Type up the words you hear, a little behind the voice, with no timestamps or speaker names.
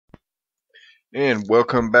And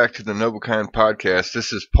welcome back to the Noblekind podcast.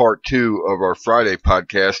 This is part 2 of our Friday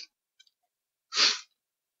podcast.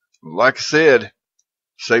 Like I said,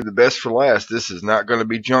 save the best for last. This is not going to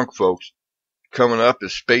be junk, folks. Coming up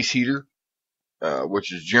is Space Heater,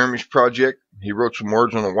 which is Jeremy's project. He wrote some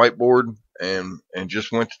words on a whiteboard and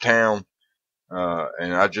just went to town.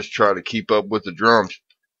 And I just try to keep up with the drums.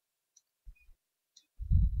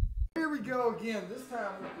 Here we go again, this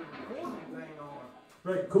time with the recording thing on.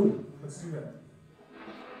 Right, cool. Let's do that.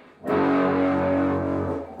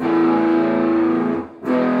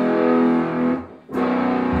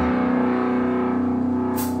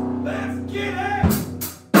 Let's get it!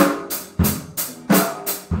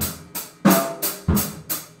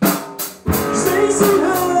 Space and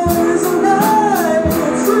high is alive.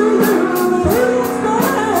 It's really, it's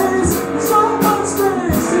nice. There's so much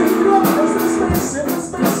space. You know, there's the space in the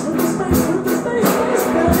space with the space with the space,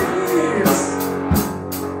 space,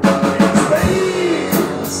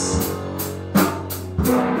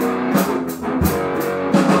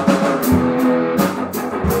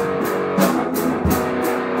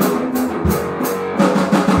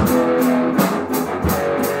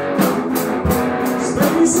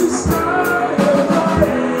 space is flying.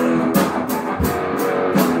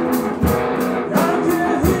 I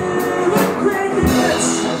can hear the crickets,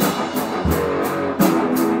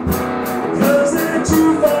 'cause they're too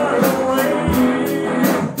far away.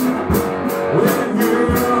 When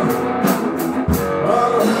you're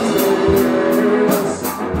on space,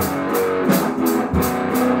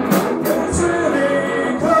 it's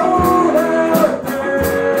really cold out there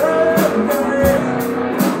at night.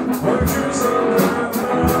 Aren't you something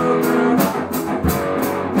about that?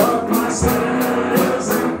 But my sweat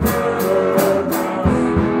isn't good enough.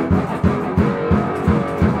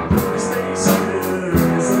 Space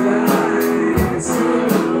is alive. It's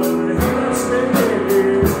good. Human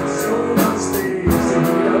space. So much space. And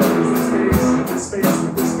he knows the space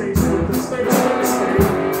with the space with the space with the space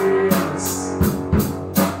with the space.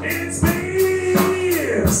 It's space.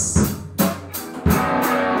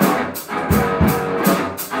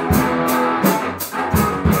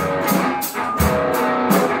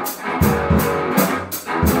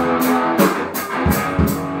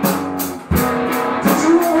 Did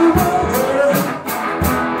you ever wonder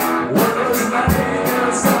what it was like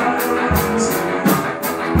outside of atmosphere?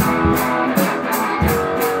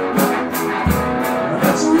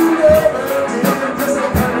 That you never did, 'cause they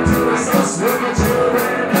kinda do us when the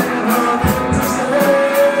children and hung into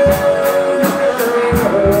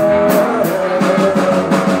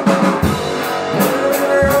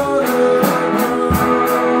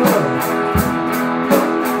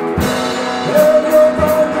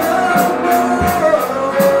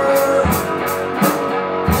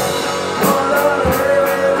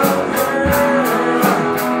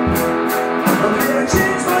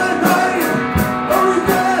change my mind. Oh, we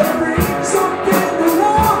gotta bring something to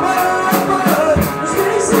warm my blood. The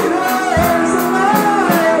space in us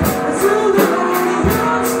alive. It's really only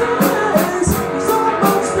on space. There's so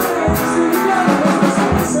much space in the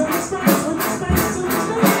space and the space with the space and the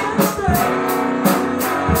space and the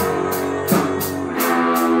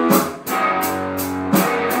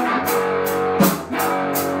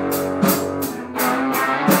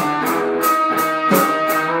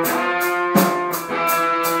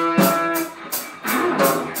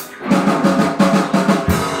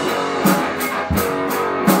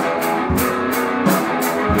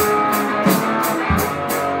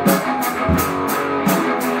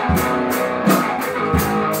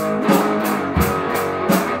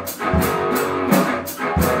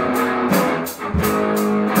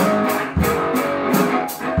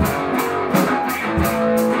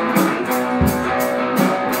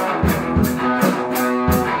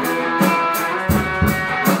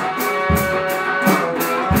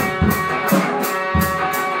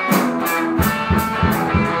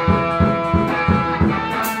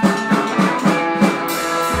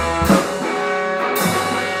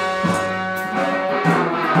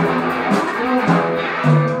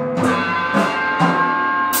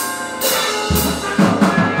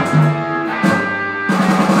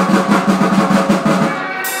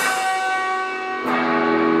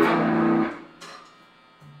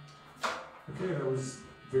Okay, that was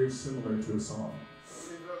very similar to a song.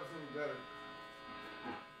 See, that was any better.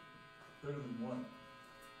 Better than one.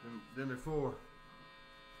 Than before.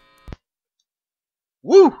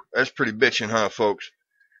 Woo! That's pretty bitchin', huh, folks?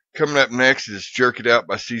 Coming up next is Jerk It Out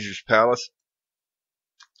by Caesar's Palace.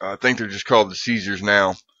 I think they're just called the Caesars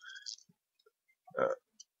now.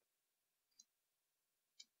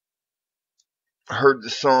 I heard the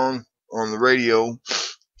song on the radio.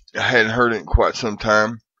 I hadn't heard it in quite some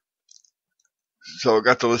time. So I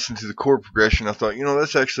got to listen to the chord progression. I thought,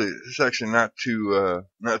 that's actually not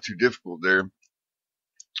too difficult there.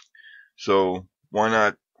 So why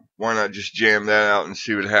not just jam that out and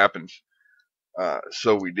see what happens?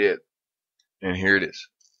 So we did, and here it is.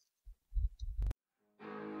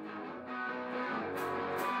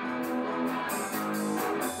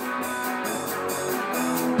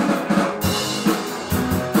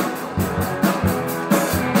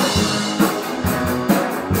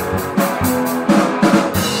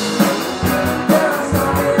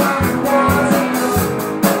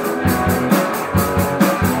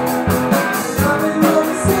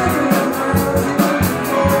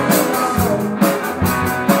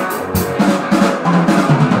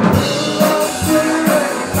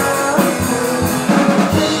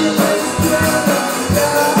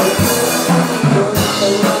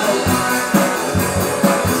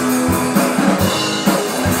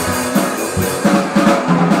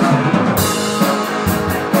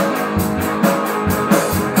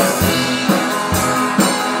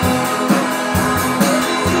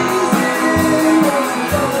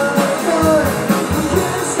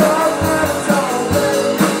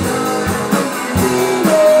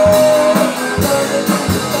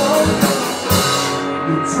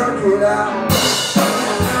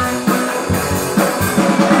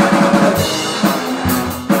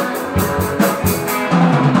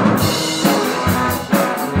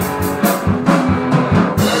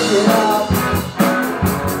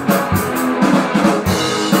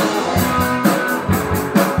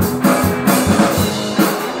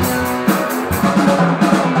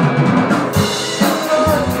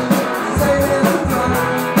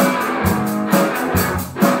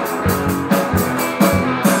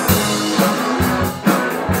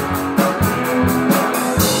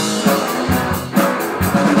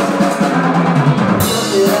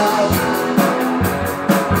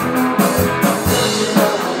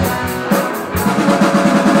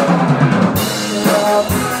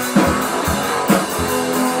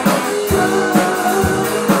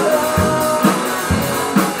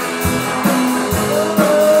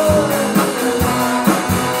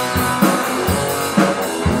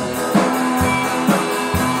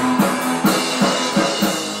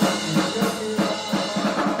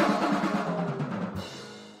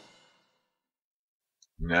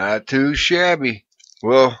 Not too shabby.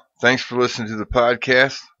 Well, thanks for listening to the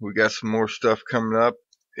podcast. We got some more stuff coming up.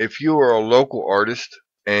 If you are a local artist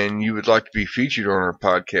and you would like to be featured on our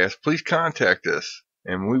podcast, please contact us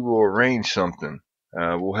and we will arrange something.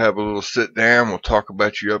 We'll have a little sit down. We'll talk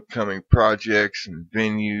about your upcoming projects and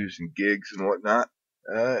venues and gigs and whatnot.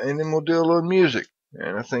 And then we'll do a little music.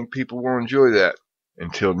 And I think people will enjoy that.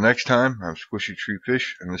 Until next time, I'm Squishy Tree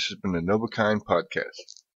Fish, and this has been the Novokind Podcast.